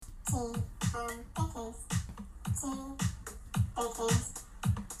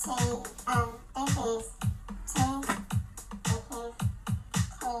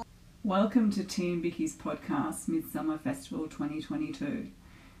Welcome to Tea and Vicky's podcast, Midsummer Festival 2022.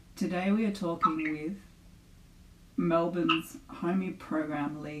 Today we are talking with Melbourne's HoMie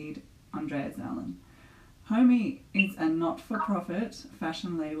program lead, Andreas Allen. HoMie is a not-for-profit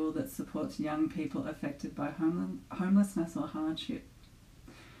fashion label that supports young people affected by homelessness or hardship.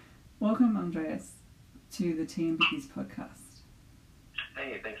 Welcome, Andreas, to the Tea and Vicky's podcast.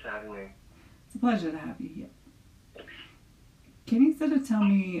 Hey, thanks for having me. It's a pleasure to have you here. Can you sort of tell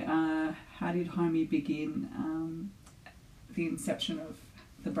me how did HoMie begin, the inception of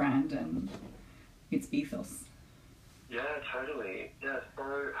the brand and its ethos? Yeah, totally. Yeah,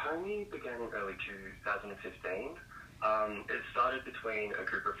 so HoMie began in early 2015. It started between a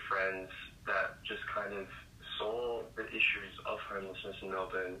group of friends that just kind of saw the issues of homelessness in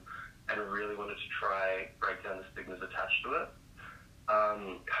Melbourne and really wanted to try break down the stigmas attached to it.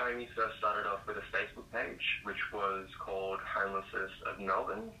 HoMie first started off with a Facebook page, which was called Homelessness of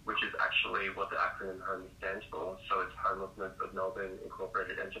Melbourne, which is actually what the acronym HoMie stands for. So it's Homelessness of Melbourne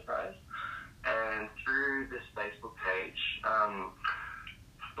Incorporated Enterprise. And through this Facebook page,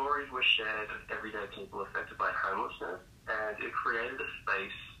 stories were shared of everyday people affected by homelessness, and it created a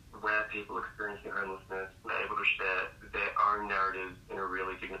space where people experiencing homelessness were able to share their own narratives in a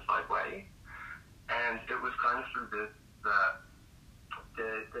really dignified way. And it was kind of through this that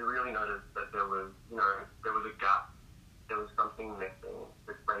they really noticed that there was a gap. There was something missing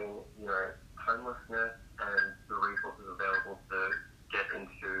between, homelessness and the resources available to get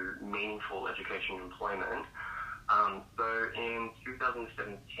into meaningful education and employment. So in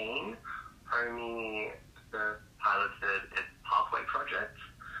 2017, HoMie first piloted its Pathway project,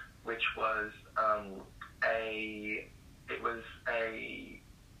 which was a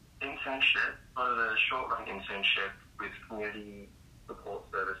internship, sort of a short-run internship with community support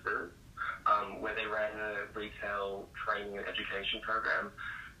services, where they ran a retail training and education program.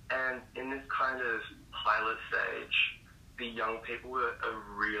 And in this kind of pilot stage, the young people were a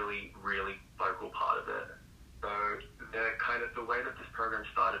really, really focal part of it. So the way that this program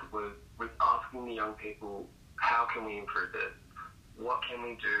started was with asking the young people, how can we improve this? What can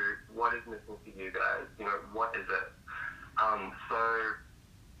we do? What is missing for you guys? What is it? So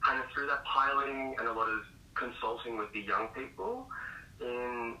kind of through that piloting and a lot of consulting with the young people,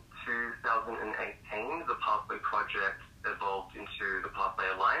 in 2018, the Pathway project evolved into the Pathway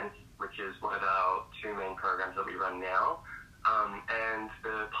Alliance, which is one of our two main programs that we run now. And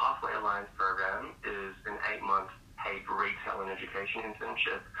the Pathway Alliance program is an 8-month paid retail and education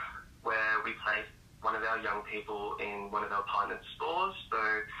internship where we place one of our young people in one of our partner stores. So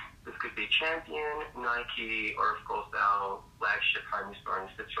this could be Champion, Nike, or of course our flagship HoMie store in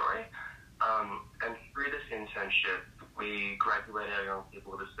Fitzroy. And through this internship, we graduate our young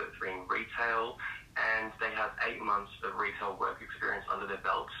people with a Cert 3 in retail, and they have 8 months of retail work experience under their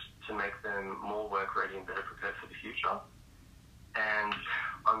belts to make them more work ready and better prepared for the future. And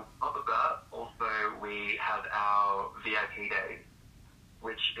on top of that, also we have our VIP days,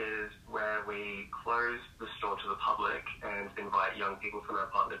 which is where we close the store to the public and invite young people from our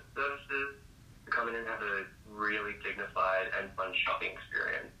partner services to come in and have a really dignified and fun shopping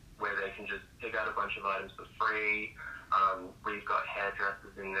experience, where they can just pick out a bunch of items for free. We've got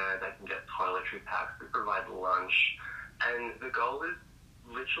hairdressers in there. They can get toiletry packs. We provide lunch. And the goal is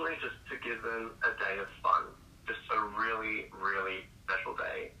literally just to give them a day of fun. Just a really, really special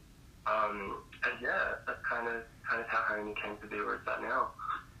day. And yeah, that's kind of how HoMie came to be where it's at now.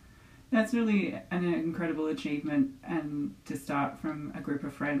 That's really an incredible achievement, and to start from a group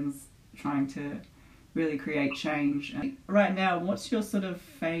of friends trying to really create change. Right now, what's your sort of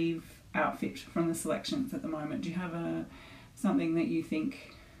fave outfit from the selections at the moment? Do you have something that you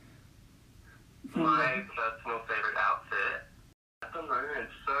think? My personal favourite outfit at the moment,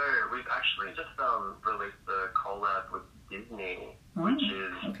 so we've actually just released a collab with Disney, which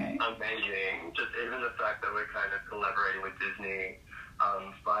is amazing. Just even the fact that we're kind of collaborating with Disney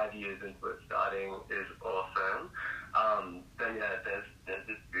 5 years into it starting is awesome. Then yeah, there's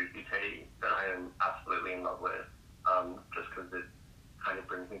this Goofy teddy that I am absolutely in love with, just because it kind of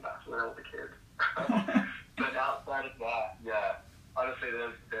brings me back to when I was a kid. But outside of that, yeah, honestly,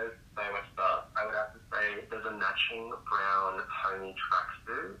 there's so much stuff. I would have to say there's a matching brown HoMie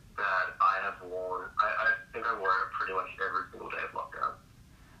tracksuit that I have worn. I think I wore it pretty much every single day of lockdown.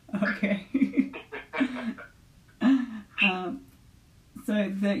 Okay.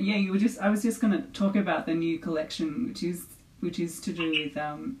 I was just going to talk about the new collection, which is to do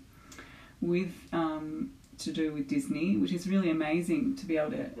with to do with Disney, which is really amazing to be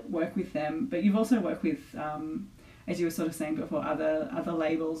able to work with them. But you've also worked with, as you were sort of saying before, other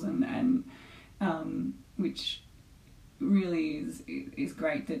labels and which really is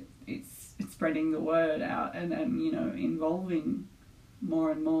great that it's spreading the word out and involving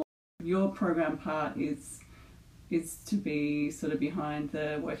more and more. Your program part is to be sort of behind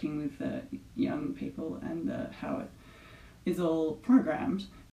the working with the young people and how it is all programmed.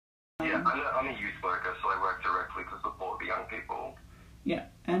 Yeah, I'm a youth worker, so I work directly to support the young people. Yeah,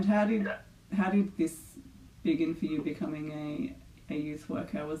 and how did this begin for you becoming a youth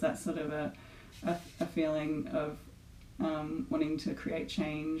worker? Was that sort of a feeling of wanting to create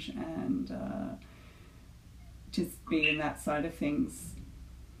change and just be in that side of things?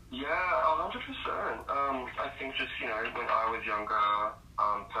 Yeah, 100%. I think just, when I was younger,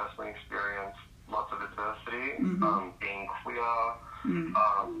 personally experienced lots of adversity, being queer,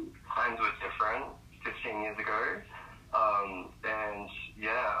 times were different 15 years ago. And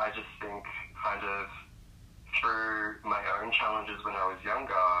yeah, I just think kind of through my own challenges when I was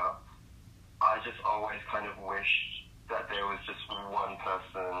younger, I just always kind of wished that there was just one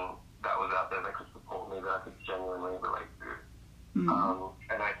person that was out there that could support me, that I could genuinely relate to.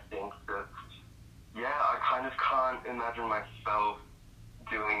 And I think that, I kind of can't imagine myself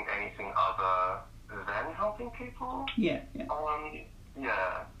doing anything other than helping people. Yeah.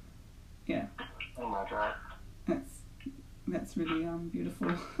 Yeah. Oh my God. That's really beautiful.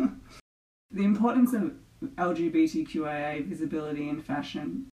 The importance of LGBTQIA visibility in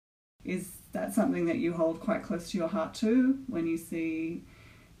fashion, is that something that you hold quite close to your heart too when you see,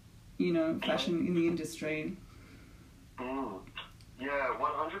 fashion in the industry? Yeah, 100%.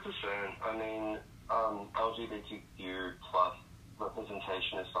 I mean, LGBTQ plus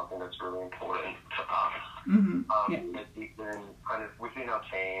representation is something that's really important to us. Even kind of within our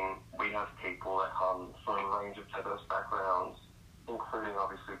team, we have people that come from a range of diverse backgrounds, including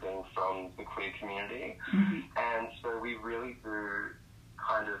obviously being from the queer community. And so we really do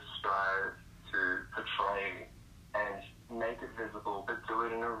kind of strive to portray and make it visible, but do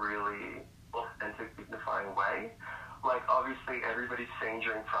it in a really authentic, dignifying way. Like, obviously, everybody's seen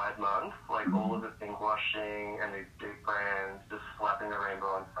during Pride Month, like, all of the pink washing and these big brands just slapping the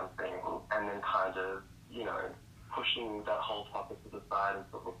rainbow on something and then kind of, pushing that whole topic to the side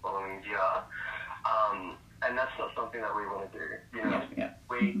until the following year. And that's not something that we want to do,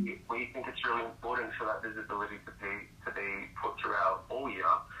 We think it's really important for that visibility to be put throughout all year.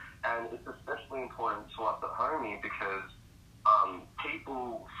 And it's especially important to us at HoMie because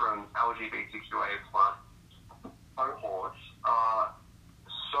people from LGBTQIA plus cohorts are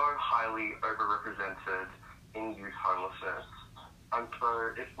so highly overrepresented in youth homelessness. And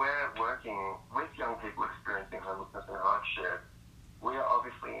so if we're working with young people experiencing homelessness and hardship, we are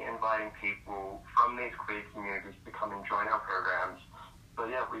obviously inviting people from these queer communities to come and join our programs. So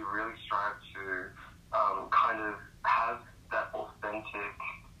yeah, we really strive to kind of have that authentic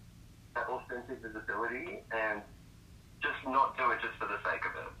visibility and just not do it just for the sake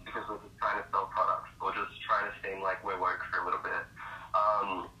of it because we're just trying to sell products or just trying to seem like we're woke for a little bit.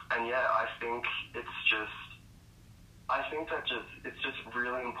 And yeah, I think it's just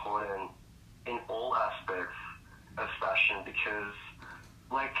really important in all aspects of fashion because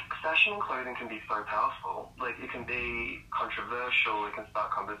like fashion and clothing can be so powerful. Like it can be controversial, it can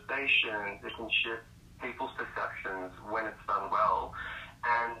start conversations, it can shift people's perceptions when it's done well.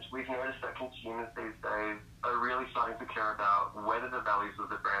 And we've noticed that consumers these days are really starting to care about whether the values of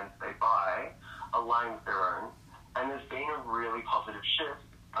the brands they buy align with their own. And there's been a really positive shift,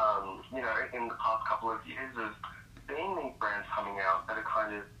 in the past couple of years of seeing these brands coming out that are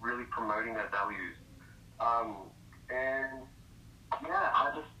kind of really promoting their values. And yeah,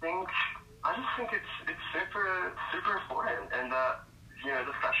 I just think it's super important, and that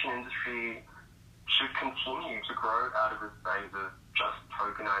the fashion industry should continue to grow out of this phase of just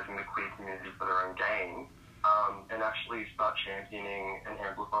tokenizing the queer community for their own gain, and actually start championing and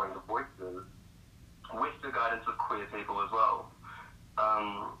amplifying the voices with the guidance of queer people as well.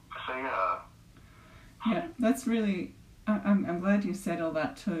 So yeah. Yeah, that's really. I'm glad you said all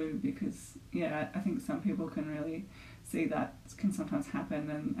that too, because I think some people can really see that can sometimes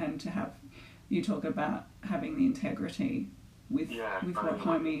happen, and to have you talk about having the integrity with what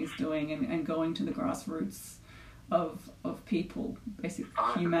HoMie is doing and going to the grassroots of people, basic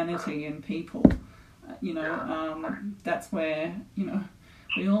humanity and people. That's where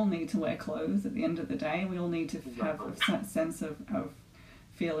we all need to wear clothes at the end of the day. We all need to have a sense of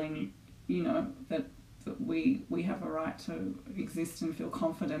feeling, that we have a right to exist and feel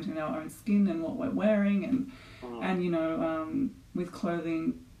confident in our own skin and what we're wearing, and with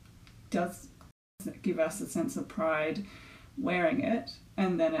clothing does give us a sense of pride wearing it,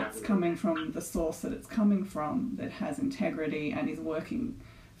 and then it's coming from the source that it's coming from, that has integrity and is working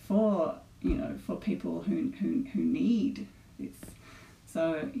for, you know, for people who need this.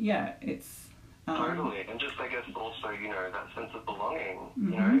 So yeah, it's totally. And just, I guess, also, you know, that sense of belonging.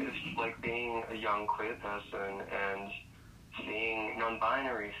 Mm-hmm. You know, it's like being a young queer person and seeing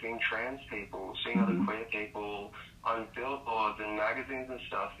non-binary, seeing trans people, seeing Mm-hmm. other queer people on billboards and magazines and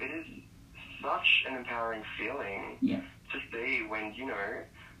stuff. It is such an empowering feeling to see when, you know,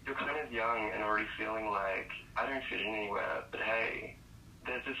 you're kind of young and already feeling like, I don't fit in anywhere, but hey,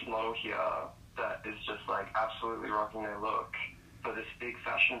 there's this model here that is just like absolutely rocking their look for this big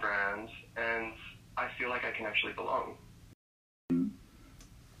fashion brand, and I feel like I can actually belong.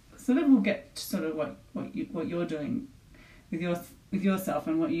 Sort of, we'll get to sort of what you're doing with yourself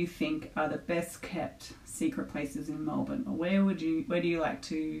and what you think are the best kept secret places in Melbourne. Or where do you like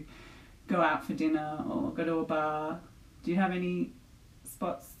to go out for dinner or go to a bar? Do you have any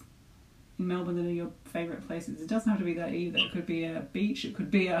spots in Melbourne that are your favourite places? It doesn't have to be that either. It could be a beach. It could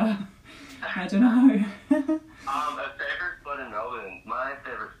be a, I don't know. A favourite spot in Melbourne. My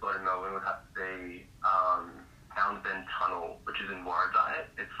favourite spot in Melbourne would have to be Pound Bend Tunnel, which is in Warrandyte.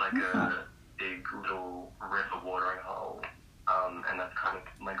 It's like a big little river watering hole, and that's kind of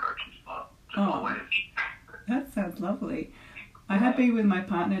my go-to spot. Just always. That sounds lovely. I have been with my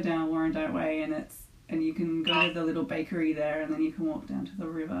partner down Warrandyte Way, and you can go to the little bakery there, and then you can walk down to the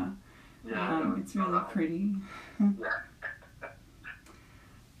river. Yeah, it's really pretty. Yeah.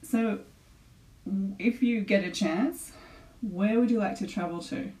 So, if you get a chance, where would you like to travel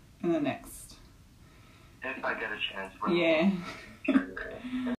to in the next? If I get a chance. Yeah.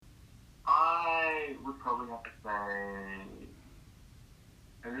 I would probably have to say,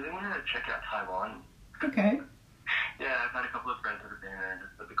 I really wanted to check out Taiwan. Okay. Yeah, I've had a couple of friends that have been there, and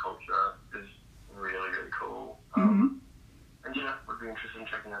just that the culture is really, really cool. Mm-hmm. And yeah, would be interested in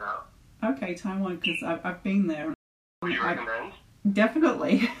checking that out. Okay, Taiwan, because I've been there. Would you recommend?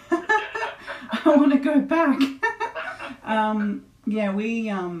 Definitely. I want to go back. Yeah,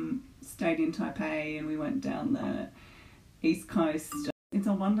 we stayed in Taipei and we went down the East Coast. It's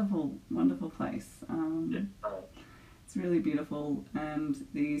a wonderful, wonderful place. It's really beautiful, and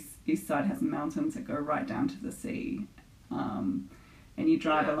the east side has mountains that go right down to the sea. And you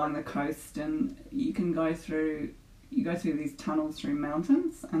drive along the coast, and you can go through these tunnels through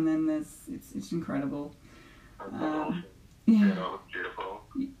mountains, and then it's incredible. Yeah, that looks beautiful.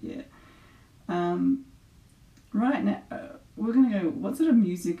 Yeah. Right now, we're going to go, what sort of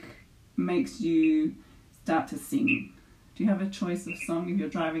music makes you start to sing? Do you have a choice of song if you're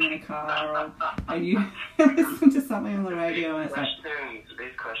driving in a car, or you listen to something on the radio? And it's like,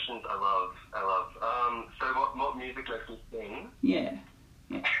 these questions I love. So what music makes me sing? Yeah.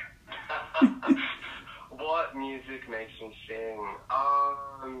 What music makes me sing?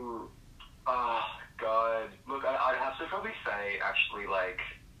 Oh God. Look, I'd have to probably say, actually, like,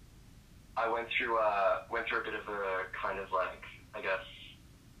 I went through a bit of a kind of, like, I guess,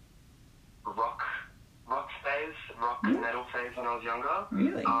 rock metal phase when I was younger.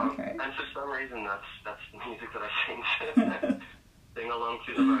 Really? Okay. And for some reason, that's the music that I sing along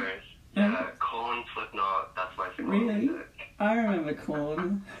to the most. Yeah, Korn, Slipknot, that's my favorite music. Really? I remember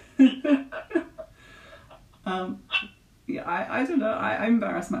Korn. Yeah, I don't know. I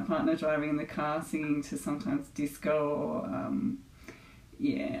embarrass my partner driving in the car singing to sometimes disco or,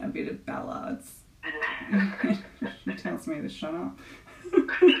 a bit of ballads. She tells me to shut up.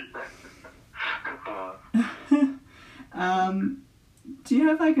 Do you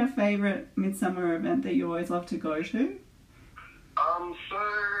have like a favourite midsummer event that you always love to go to?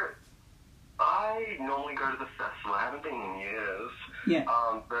 So I normally go to the festival. I haven't been in years. Yeah.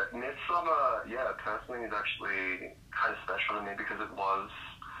 But Midsummer, personally is actually kind of special to me because it was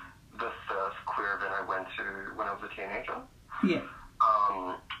the first queer event I went to when I was a teenager. Yeah.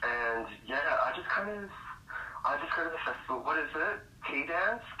 And I just go to the festival. What is it? Q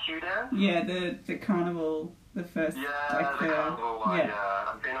dance? Yeah, the carnival, the first. Yeah, like the carnival one. Yeah.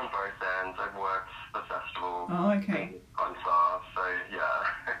 I've been on both ends. I've worked the festival. Oh, okay. On staff, so yeah.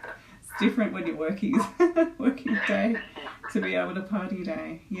 It's different when you're working day to be able to party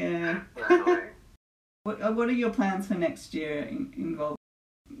day. Yeah. Definitely. What are your plans for next year involved?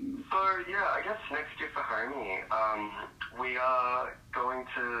 So I guess next year for HoMie, we are going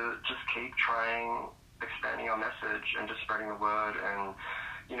to just keep trying expanding our message and just spreading the word, and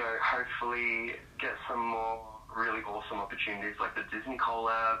hopefully get some more really awesome opportunities like the Disney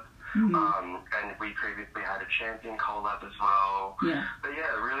collab. Mm-hmm. And we previously had a Champion collab as well. Yeah. But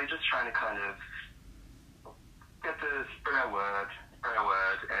really just trying to kind of get the spread our word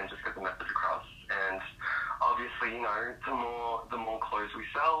and just get the message across. obviously, you know, the more clothes we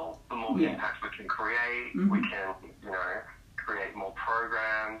sell, the more impact we can create. Mm-hmm. We can, you know, create more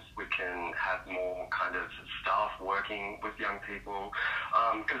programs. We can have more kind of staff working with young people.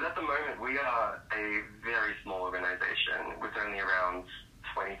 Because at the moment we are a very small organisation with only around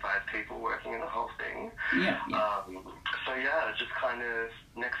 25 people working in the whole thing. So yeah, just kind of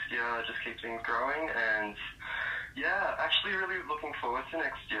next year just keep things growing, and yeah, actually really looking forward to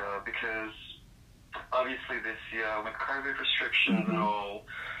next year, because obviously this year with COVID restrictions and all,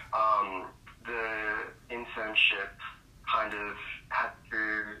 the internship kind of had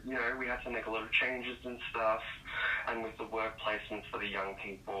to, you know, we had to make a lot of changes and stuff, and with the work placements for the young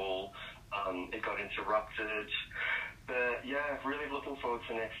people, it got interrupted. But yeah, really looking forward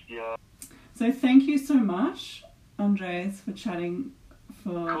to next year. So thank you so much, Andreas, for chatting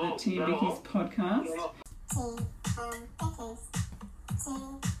for the Team Vicky's podcast. Team